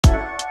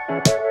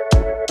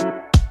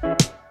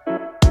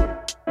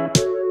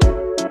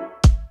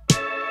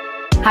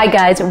Hi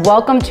guys,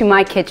 welcome to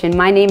my kitchen.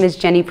 My name is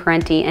Jenny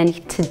Parenti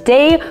and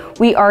today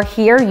we are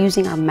here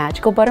using our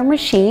magical butter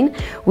machine.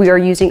 We are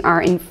using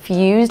our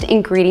infused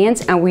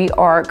ingredients and we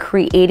are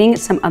creating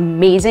some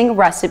amazing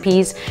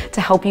recipes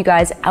to help you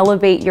guys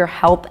elevate your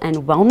health and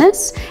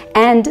wellness.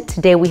 And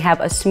today we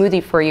have a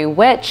smoothie for you,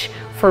 which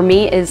for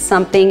me is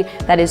something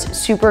that is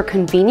super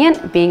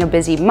convenient. Being a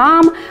busy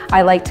mom,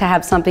 I like to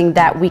have something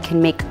that we can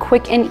make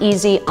quick and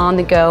easy on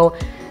the go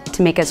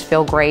to make us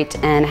feel great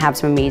and have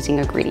some amazing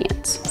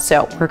ingredients.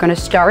 So we're gonna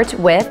start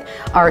with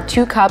our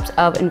 2 cups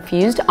of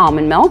infused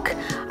almond milk.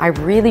 I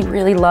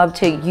really love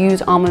to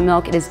use almond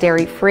milk. It is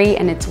dairy-free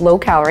and it's low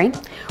calorie.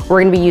 We're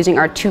gonna be using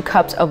our 2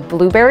 cups of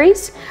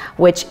blueberries,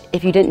 which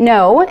if you didn't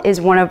know, is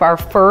one of our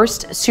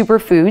first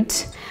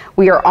superfoods.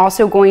 We are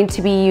also going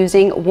to be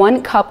using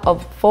 1 cup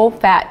of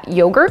full-fat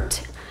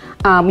yogurt.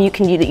 You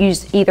can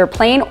use either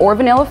plain or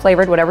vanilla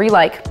flavored, whatever you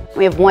like.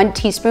 We have 1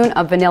 teaspoon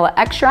of vanilla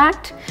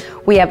extract.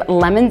 We have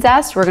lemon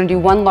zest. We're gonna do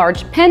 1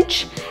 large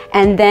pinch.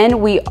 And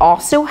then we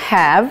also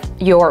have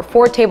your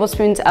 4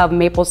 tablespoons of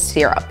maple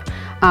syrup,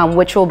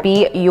 which will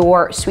be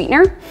your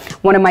sweetener.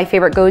 One of my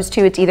favorite goes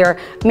to, it's either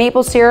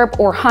maple syrup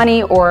or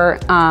honey or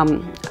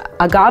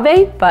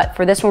agave, but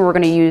for this one we're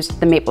gonna use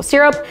the maple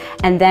syrup.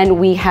 And then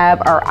we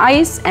have our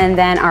ice and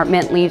then our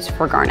mint leaves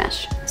for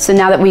garnish. So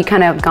now that we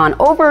kind of gone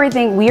over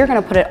everything, we are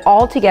gonna put it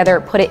all together,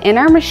 put it in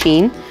our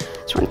machine.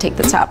 So we're gonna take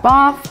the top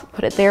off,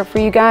 put it there for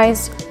you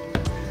guys.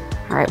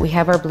 All right, we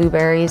have our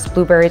blueberries.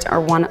 Blueberries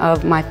are one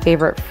of my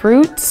favorite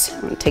fruits.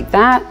 I'm gonna take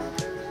that,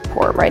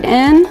 pour it right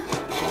in.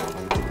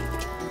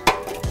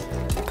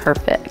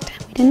 Perfect,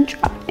 we didn't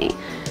drop any.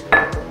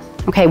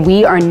 Okay,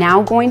 we are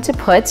now going to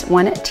put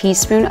 1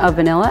 teaspoon of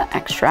vanilla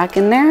extract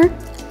in there.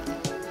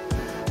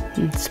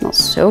 It smells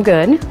so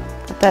good.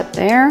 Put that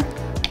there,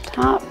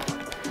 top.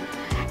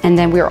 And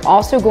then we are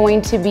also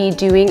going to be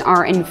doing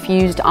our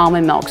infused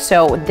almond milk.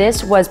 So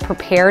this was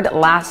prepared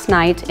last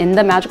night in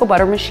the magical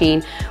butter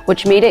machine,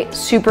 which made it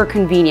super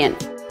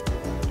convenient.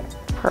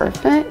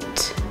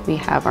 Perfect. We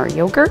have our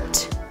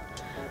yogurt.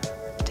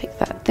 Take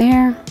that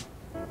there.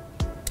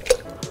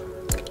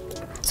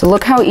 So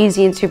look how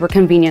easy and super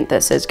convenient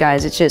this is,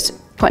 guys. It's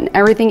just putting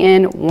everything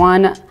in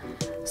one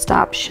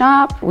stop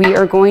shop. We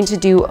are going to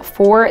do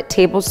 4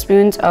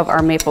 tablespoons of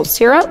our maple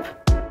syrup.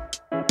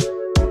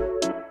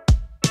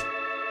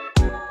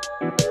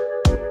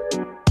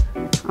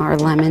 Our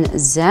lemon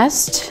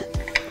zest,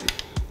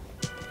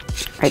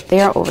 right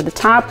there over the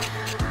top.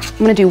 I'm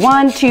gonna do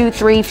 1, 2,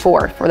 3,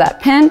 4 for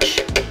that pinch.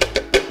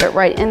 Put it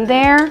right in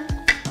there.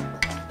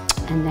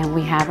 And then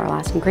we have our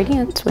last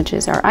ingredient, which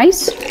is our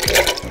ice.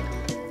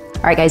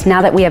 All right guys,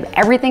 now that we have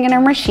everything in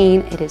our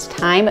machine, it is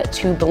time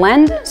to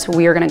blend. So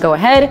we are gonna go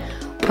ahead,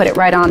 put it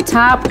right on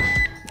top,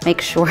 make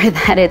sure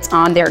that it's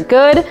on there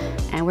good,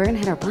 and we're gonna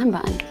hit our blend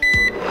button.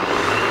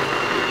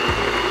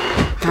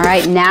 All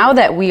right, now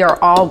that we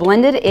are all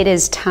blended, it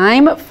is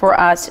time for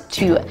us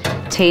to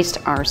taste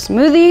our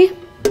smoothie.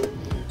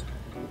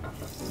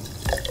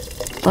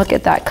 Look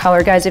at that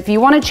color, guys. If you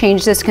want to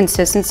change this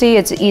consistency,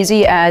 it's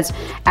easy as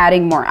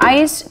adding more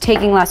ice,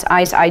 taking less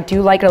ice. I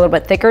do like it a little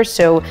bit thicker,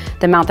 so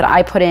the amount that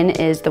I put in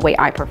is the way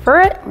I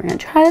prefer it. We're gonna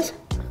try this.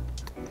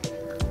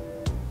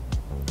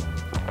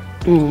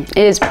 It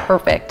is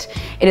perfect.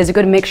 It is a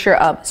good mixture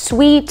of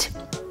sweet,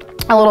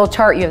 a little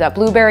tart, you have that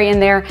blueberry in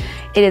there.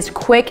 It is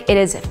quick, it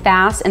is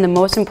fast, and the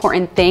most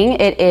important thing,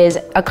 it is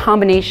a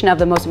combination of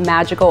the most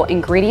magical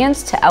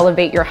ingredients to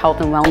elevate your health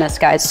and wellness,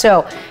 guys.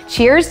 So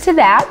cheers to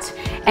that.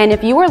 And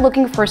if you are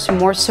looking for some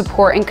more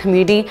support and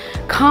community,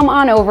 come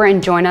on over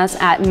and join us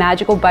at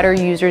Magical Butter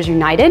Users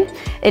United.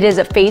 It is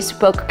a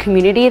Facebook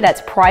community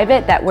that's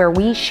private, where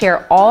we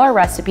share all our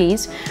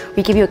recipes.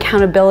 We give you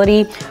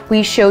accountability.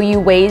 We show you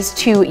ways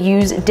to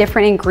use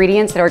different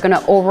ingredients that are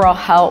gonna overall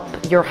help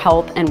your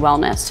health and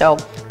wellness. So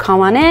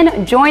come on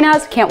in, join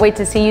us. Can't wait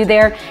to see you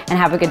there, and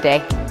have a good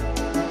day.